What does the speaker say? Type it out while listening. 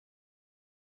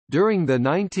During the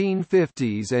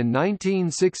 1950s and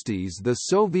 1960s, the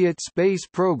Soviet space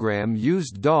program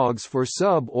used dogs for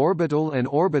sub-orbital and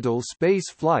orbital space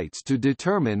flights to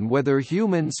determine whether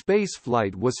human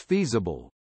spaceflight was feasible.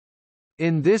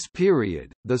 In this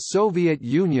period, the Soviet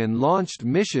Union launched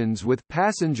missions with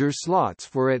passenger slots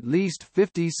for at least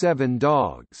 57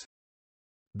 dogs.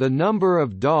 The number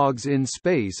of dogs in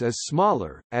space is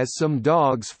smaller, as some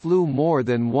dogs flew more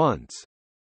than once.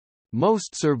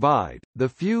 Most survived, the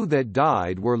few that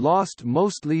died were lost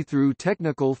mostly through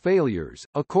technical failures,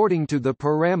 according to the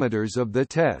parameters of the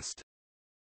test.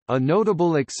 A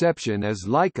notable exception is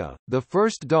Laika, the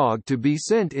first dog to be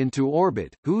sent into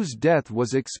orbit, whose death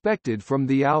was expected from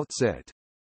the outset.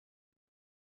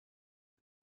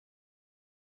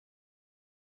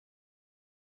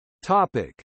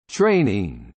 Topic: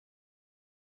 Training.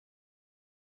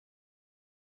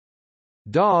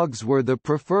 Dogs were the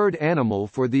preferred animal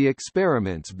for the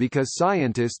experiments because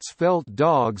scientists felt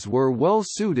dogs were well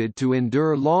suited to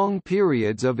endure long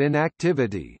periods of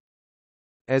inactivity.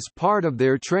 As part of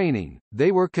their training,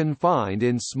 they were confined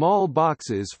in small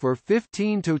boxes for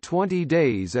 15 to 20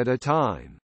 days at a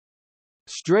time.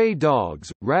 Stray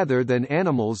dogs, rather than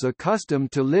animals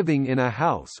accustomed to living in a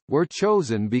house, were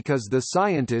chosen because the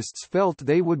scientists felt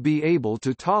they would be able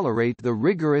to tolerate the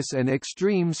rigorous and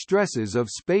extreme stresses of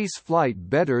space flight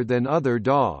better than other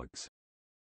dogs.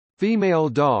 Female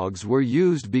dogs were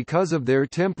used because of their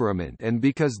temperament and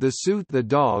because the suit the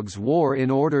dogs wore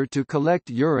in order to collect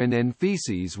urine and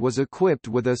feces was equipped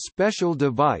with a special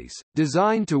device,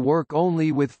 designed to work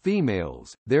only with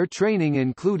females. Their training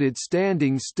included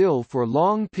standing still for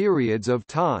long periods of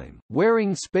time,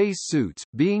 wearing space suits,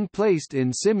 being placed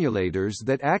in simulators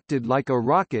that acted like a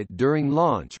rocket during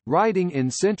launch, riding in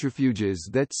centrifuges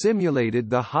that simulated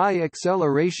the high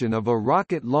acceleration of a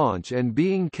rocket launch, and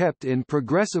being kept in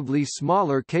progressively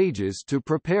smaller cages to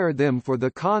prepare them for the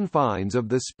confines of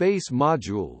the space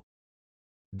module.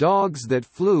 Dogs that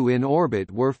flew in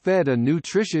orbit were fed a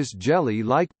nutritious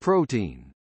jelly-like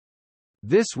protein.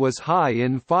 This was high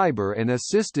in fiber and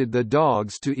assisted the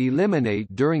dogs to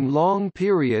eliminate during long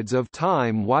periods of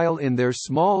time while in their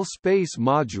small space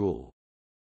module.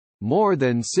 More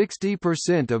than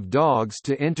 60% of dogs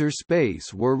to enter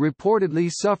space were reportedly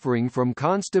suffering from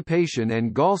constipation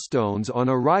and gallstones on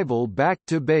arrival back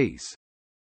to base.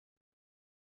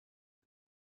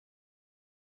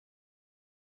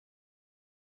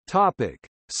 Topic: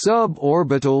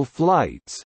 Suborbital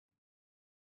flights.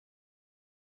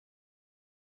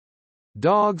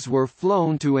 Dogs were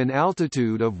flown to an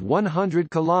altitude of 100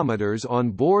 km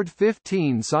on board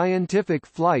 15 scientific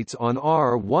flights on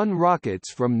R-1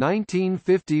 rockets from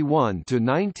 1951 to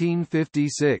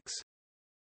 1956.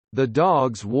 The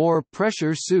dogs wore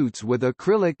pressure suits with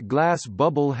acrylic glass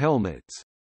bubble helmets.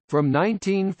 From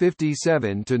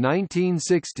 1957 to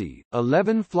 1960,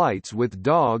 11 flights with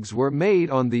dogs were made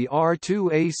on the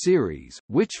R-2A series,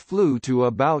 which flew to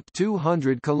about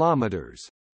 200 km.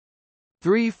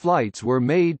 3 flights were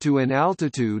made to an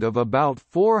altitude of about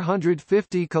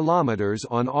 450 km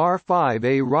on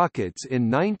R-5A rockets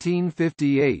in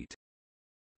 1958.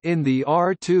 In the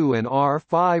R-2 and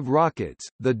R-5 rockets,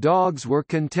 the dogs were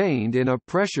contained in a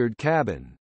pressured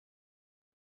cabin.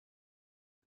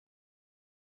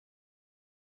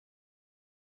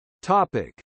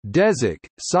 Dezik,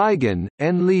 Tsygan,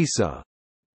 and Lisa.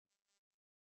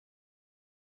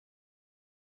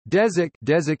 Dezik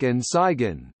and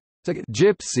Tsygan,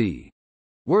 Gypsy,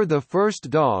 were the first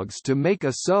dogs to make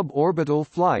a suborbital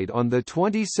flight on the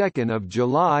 22nd of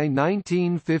July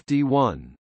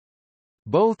 1951.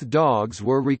 Both dogs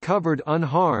were recovered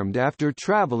unharmed after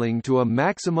traveling to a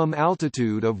maximum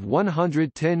altitude of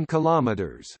 110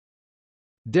 kilometers.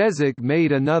 Dezik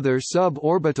made another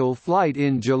suborbital flight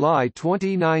in July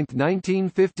 29,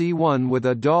 1951 with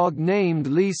a dog named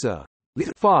Lisa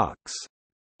Fox,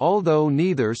 although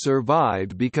neither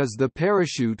survived because the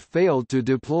parachute failed to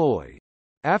deploy.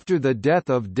 After the death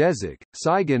of Dezik,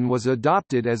 Tsygan was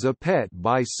adopted as a pet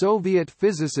by Soviet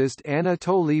physicist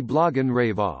Anatoly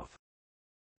Blagonravov.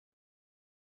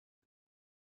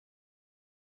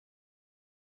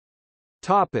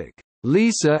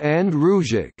 Lisa and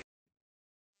Ryzhik.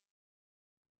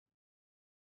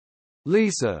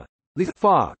 Lisa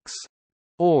Fox,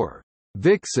 or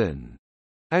Vixen,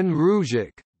 and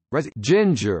Ryzhik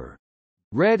Ginger,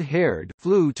 red-haired,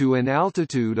 flew to an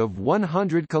altitude of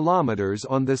 100 km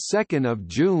on 2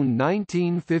 June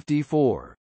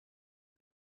 1954.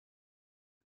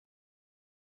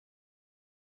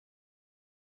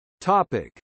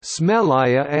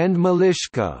 Smelaya and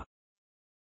Malyshka.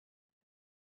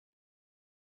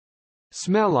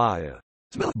 Smelaya,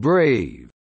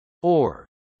 brave, or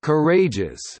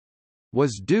courageous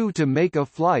was due to make a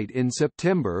flight in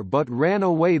September but ran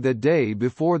away the day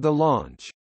before the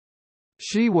launch.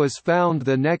 She was found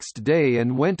the next day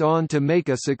and went on to make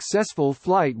a successful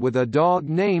flight with a dog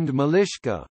named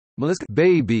Malyshka,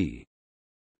 baby.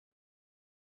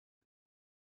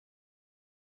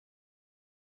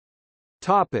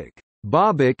 Topic: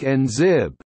 Bobik and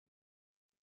ZIB.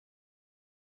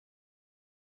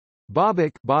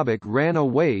 Bobik ran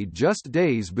away just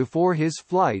days before his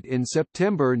flight in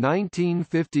September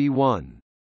 1951.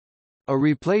 A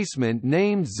replacement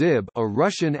named ZIB, a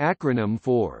Russian acronym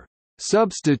for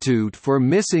substitute for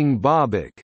missing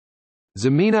Bobik,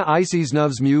 Zamina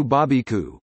Isiznovsmu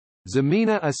Bobiku,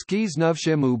 Zamina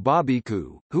Askiznovshemu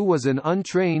Bobiku, who was an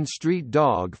untrained street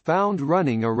dog found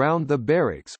running around the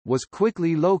barracks, was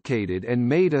quickly located and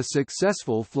made a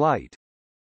successful flight.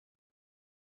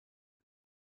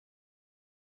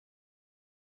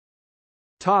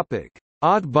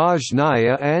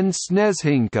 Otvazhnaya and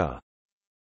Snezhinka.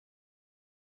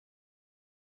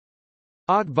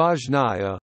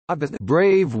 Otvazhnaya,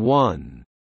 Brave One,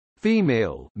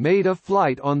 female, made a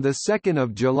flight on 2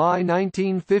 July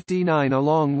 1959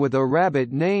 along with a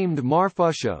rabbit named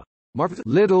Marfusha,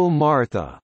 Little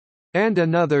Martha, and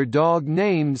another dog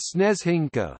named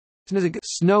Snezhinka,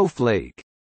 Snowflake.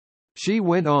 She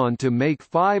went on to make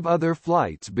 5 other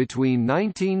flights between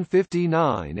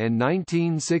 1959 and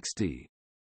 1960.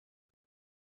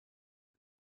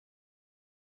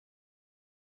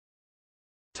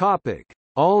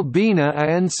 Albina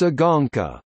and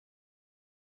Tsyganka.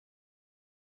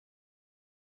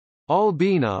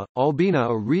 Albina,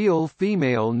 a real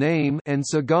female name, and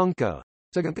Tsyganka,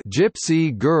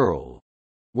 gypsy girl,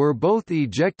 were both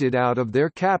ejected out of their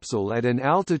capsule at an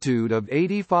altitude of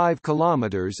 85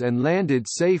 kilometers and landed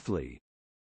safely.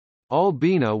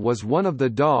 Albina was one of the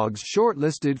dogs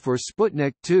shortlisted for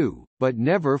Sputnik 2, but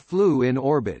never flew in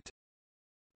orbit.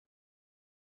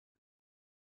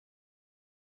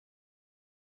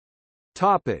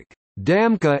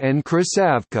 Damka and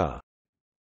Krasavka.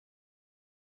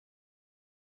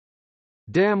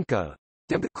 Damka,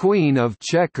 Queen of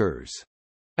Checkers,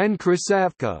 and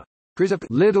Krasavka,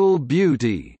 Little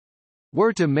Beauty,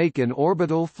 were to make an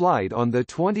orbital flight on the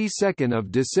 22nd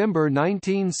of December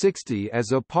 1960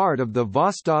 as a part of the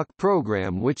Vostok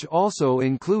program, which also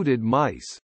included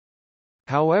mice.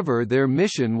 However, their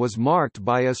mission was marked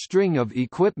by a string of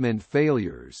equipment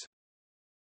failures.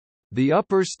 The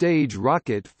upper stage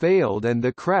rocket failed and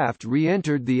the craft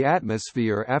re-entered the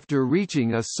atmosphere after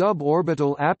reaching a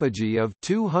suborbital apogee of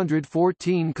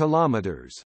 214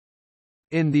 kilometers.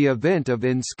 In the event of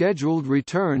unscheduled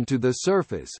return to the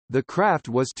surface, the craft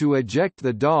was to eject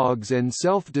the dogs and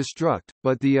self-destruct,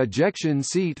 but the ejection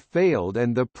seat failed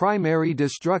and the primary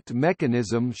destruct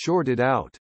mechanism shorted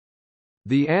out.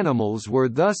 The animals were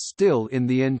thus still in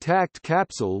the intact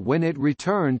capsule when it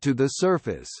returned to the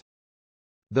surface.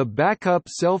 The backup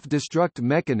self-destruct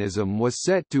mechanism was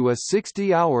set to a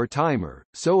 60-hour timer,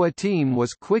 so a team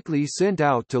was quickly sent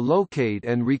out to locate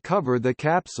and recover the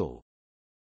capsule.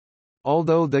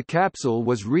 Although the capsule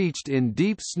was reached in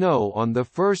deep snow on the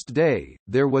first day,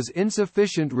 there was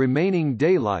insufficient remaining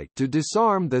daylight to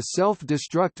disarm the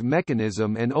self-destruct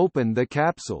mechanism and open the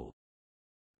capsule.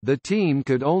 The team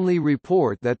could only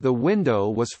report that the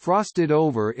window was frosted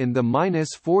over in the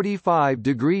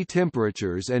 -45-degree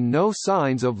temperatures and no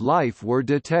signs of life were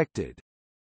detected.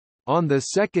 On the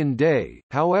second day,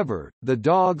 however, the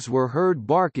dogs were heard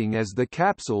barking as the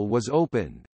capsule was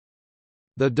opened.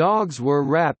 The dogs were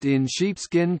wrapped in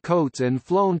sheepskin coats and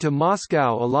flown to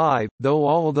Moscow alive, though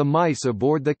all the mice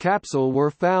aboard the capsule were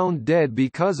found dead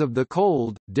because of the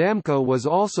cold. Damka was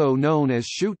also known as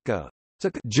Shutka,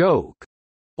 joke,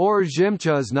 or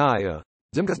Zhemchuznaya,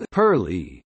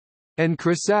 pearly, and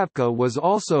Krasavka was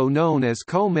also known as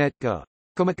Kometka,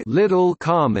 little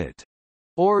comet,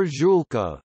 or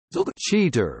Zhulka,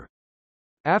 cheater.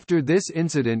 After this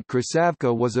incident,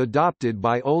 Krasavka was adopted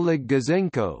by Oleg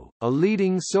Gazenko, a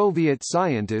leading Soviet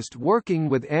scientist working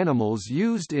with animals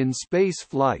used in space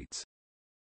flights.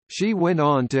 She went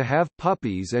on to have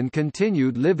puppies and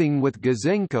continued living with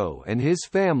Gazenko and his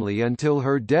family until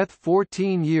her death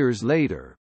 14 years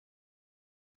later.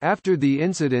 After the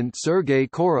incident, Sergei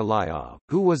Korolyov,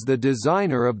 who was the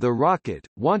designer of the rocket,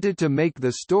 wanted to make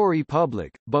the story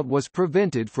public, but was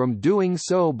prevented from doing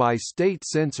so by state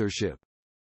censorship.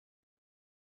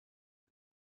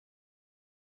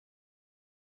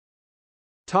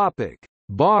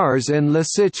 Bars and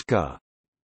Lisichka.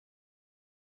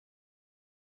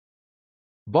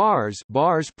 Bars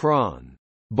prawn,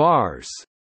 bars,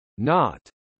 not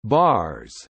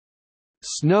bars,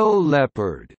 snow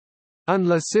leopard, and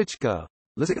Lisichka,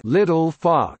 Little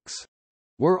Fox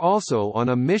were also on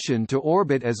a mission to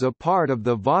orbit as a part of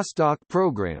the Vostok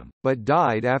program, but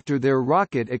died after their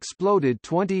rocket exploded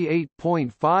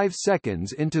 28.5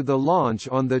 seconds into the launch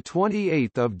on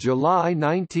 28 July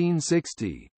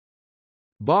 1960.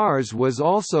 Bars was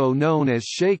also known as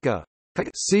Shaka,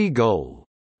 seagull.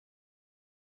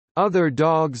 Other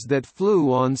dogs that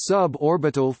flew on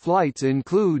suborbital flights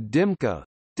include Dimka,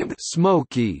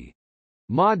 smoky,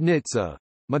 Modnitsa,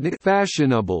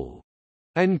 fashionable,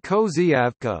 and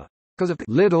Kozyavka,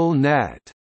 little gnat.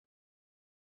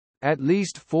 At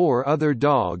least 4 other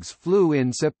dogs flew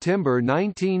in September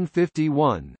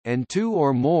 1951, and 2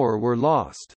 or more were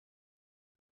lost.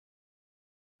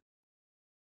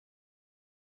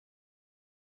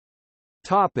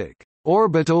 Topic: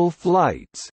 Orbital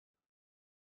flights.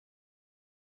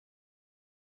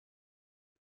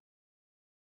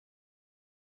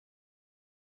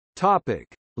 Topic: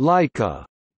 Laika.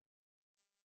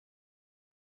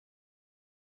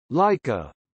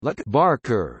 Laika,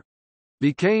 Barker,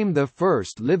 became the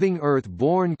first living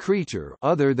Earth-born creature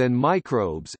other than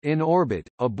microbes in orbit,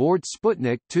 aboard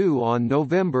Sputnik 2 on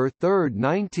November 3,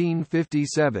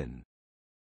 1957.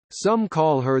 Some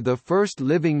call her the first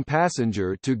living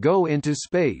passenger to go into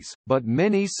space, but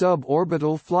many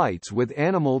suborbital flights with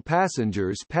animal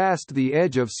passengers passed the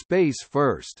edge of space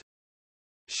first.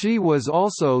 She was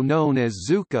also known as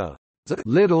Zuka,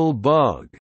 little bug,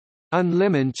 and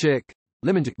Lemonchik,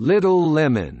 little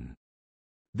lemon.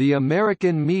 The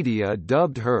American media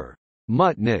dubbed her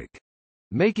Mutnik,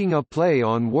 making a play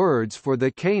on words for the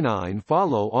canine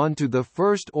follow-on to the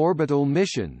first orbital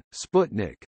mission,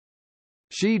 Sputnik.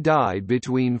 She died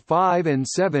between 5 and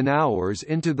 7 hours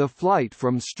into the flight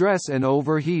from stress and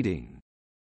overheating.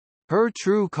 Her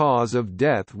true cause of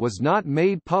death was not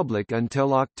made public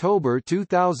until October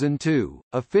 2002.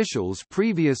 Officials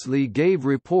previously gave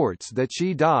reports that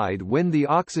she died when the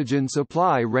oxygen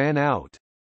supply ran out.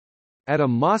 At a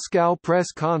Moscow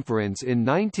press conference in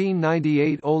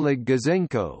 1998, Oleg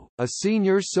Gazenko, a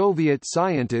senior Soviet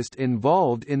scientist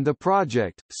involved in the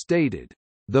project, stated,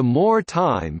 "The more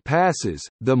time passes,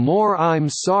 the more I'm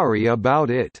sorry about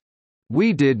it.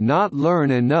 We did not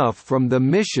learn enough from the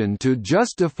mission to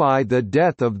justify the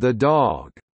death of the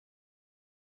dog."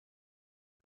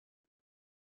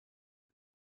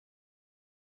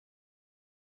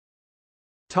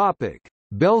 Topic: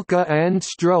 Belka and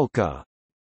Strelka.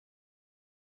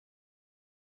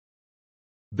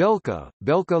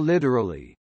 Belka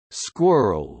literally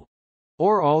squirrel,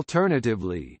 or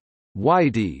alternatively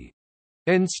whitey,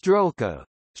 and Strelka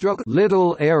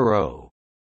little arrow,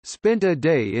 spent a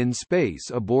day in space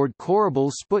aboard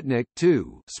Korabl Sputnik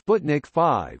 2 Sputnik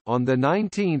 5 on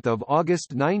 19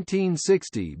 August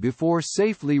 1960 before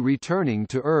safely returning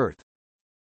to Earth.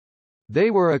 They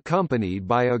were accompanied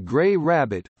by a gray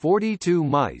rabbit, 42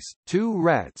 mice, 2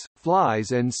 rats,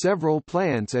 flies and several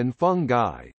plants and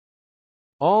fungi.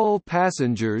 All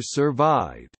passengers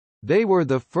survived. They were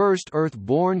the first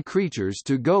Earth-born creatures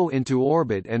to go into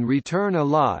orbit and return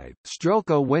alive.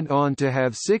 Strelka went on to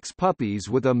have 6 puppies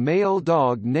with a male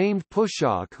dog named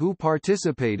Pchyolka who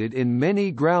participated in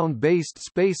many ground-based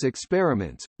space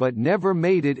experiments, but never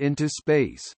made it into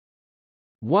space.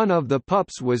 One of the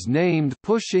pups was named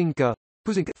Pushinka,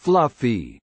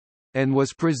 Fluffy, and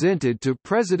was presented to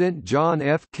President John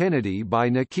F. Kennedy by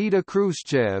Nikita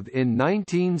Khrushchev in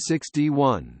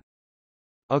 1961.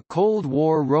 A Cold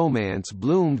War romance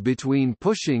bloomed between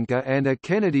Pushinka and a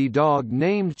Kennedy dog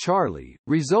named Charlie,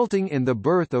 resulting in the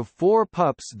birth of 4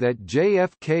 pups that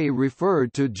JFK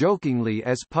referred to jokingly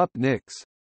as pupniks.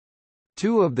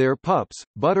 2 of their pups,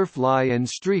 Butterfly and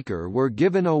Streaker, were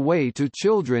given away to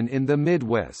children in the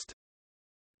Midwest.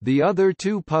 The other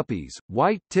 2 puppies,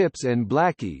 White Tips and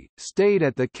Blackie, stayed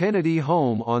at the Kennedy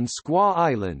home on Squaw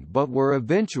Island but were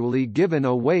eventually given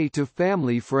away to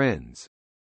family friends.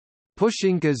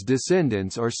 Pushinka's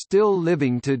descendants are still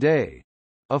living today.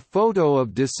 A photo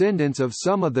of descendants of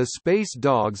some of the space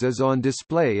dogs is on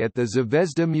display at the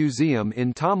Zvezda Museum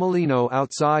in Tomilino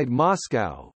outside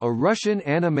Moscow. A Russian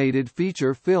animated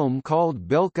feature film called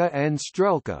Belka and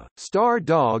Strelka, Star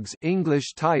Dogs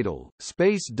English title,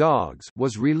 Space Dogs,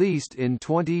 was released in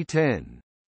 2010.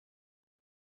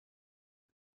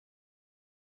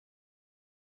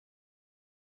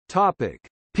 Topic: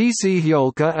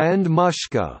 Pchyolka and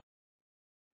Mushka.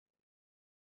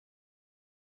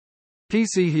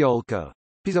 Pchyolka,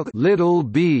 little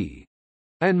bee,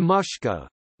 and Mushka,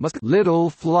 little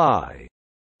fly,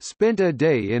 spent a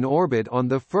day in orbit on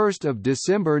 1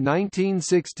 December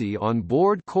 1960 on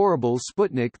board Korabl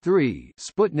Sputnik 3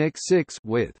 Sputnik 6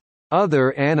 with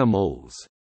other animals,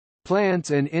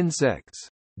 plants and insects.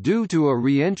 Due to a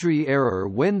re-entry error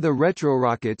when the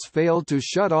retrorockets failed to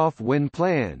shut off when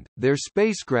planned, their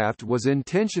spacecraft was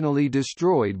intentionally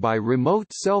destroyed by remote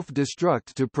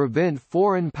self-destruct to prevent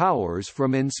foreign powers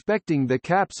from inspecting the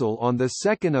capsule on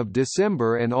 2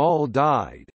 December, and all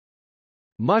died.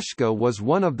 Mushka was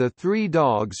one of the 3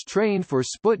 dogs trained for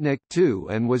Sputnik 2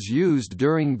 and was used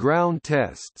during ground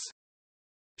tests.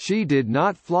 She did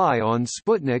not fly on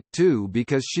Sputnik 2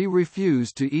 because she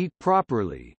refused to eat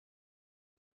properly.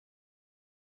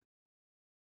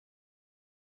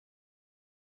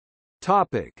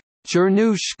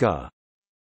 Chernushka.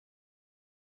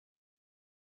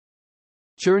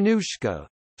 Chernushka,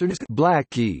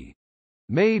 Blackie,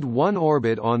 made one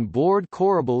orbit on board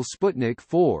Korabl Sputnik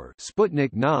 4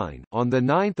 Sputnik 9 on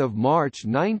 9 March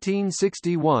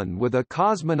 1961 with a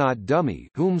cosmonaut dummy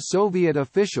whom Soviet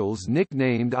officials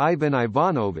nicknamed Ivan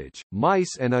Ivanovich,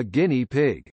 mice and a guinea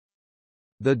pig.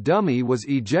 The dummy was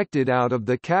ejected out of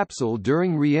the capsule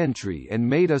during re-entry and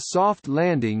made a soft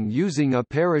landing using a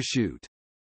parachute.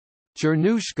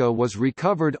 Chernushka was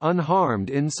recovered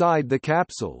unharmed inside the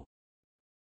capsule.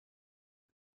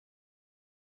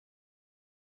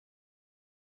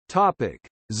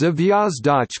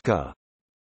 Zvyozdochka.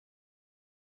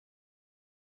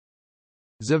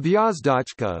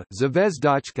 Zvyozdochka,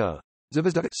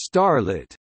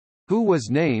 Starlet, who was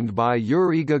named by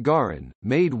Yuri Gagarin,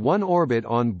 made one orbit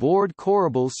on board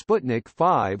Korabl Sputnik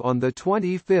 5 on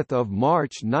 25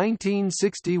 March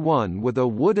 1961 with a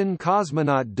wooden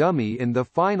cosmonaut dummy in the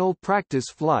final practice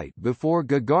flight before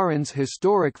Gagarin's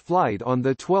historic flight on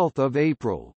 12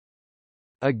 April.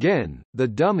 Again, the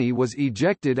dummy was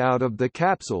ejected out of the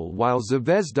capsule while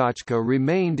Zvyozdochka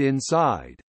remained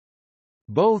inside.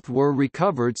 Both were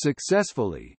recovered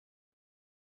successfully.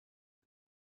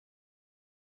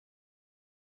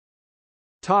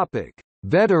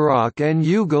 Veterok and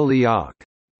Ugolyok.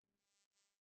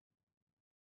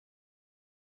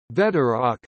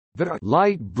 Veterok,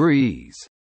 light breeze,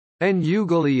 and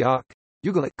Ugolyok,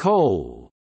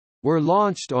 coal, were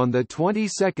launched on the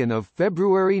 22nd of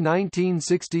February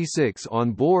 1966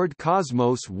 on board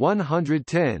Cosmos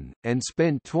 110 and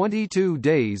spent 22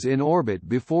 days in orbit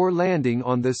before landing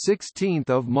on the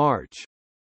 16th of March.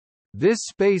 This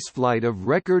spaceflight of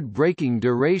record-breaking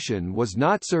duration was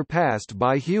not surpassed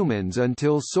by humans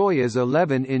until Soyuz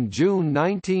 11 in June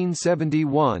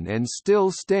 1971 and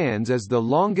still stands as the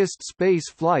longest space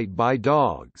flight by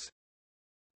dogs.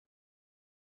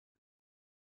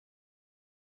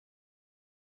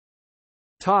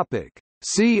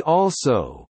 See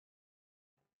also: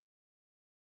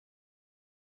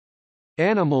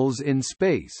 Animals in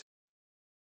space,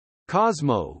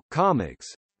 Cosmo comics,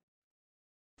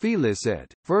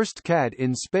 Felicet, first cat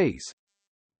in space,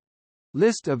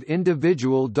 List of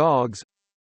individual dogs,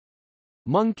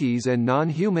 Monkeys and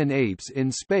non-human apes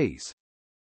in space.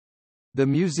 The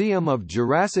Museum of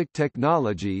Jurassic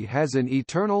Technology has an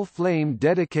eternal flame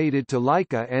dedicated to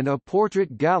Laika and a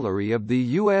portrait gallery of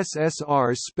the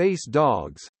USSR space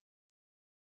dogs.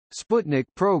 Sputnik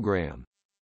program,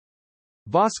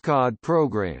 Voskhod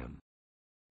program.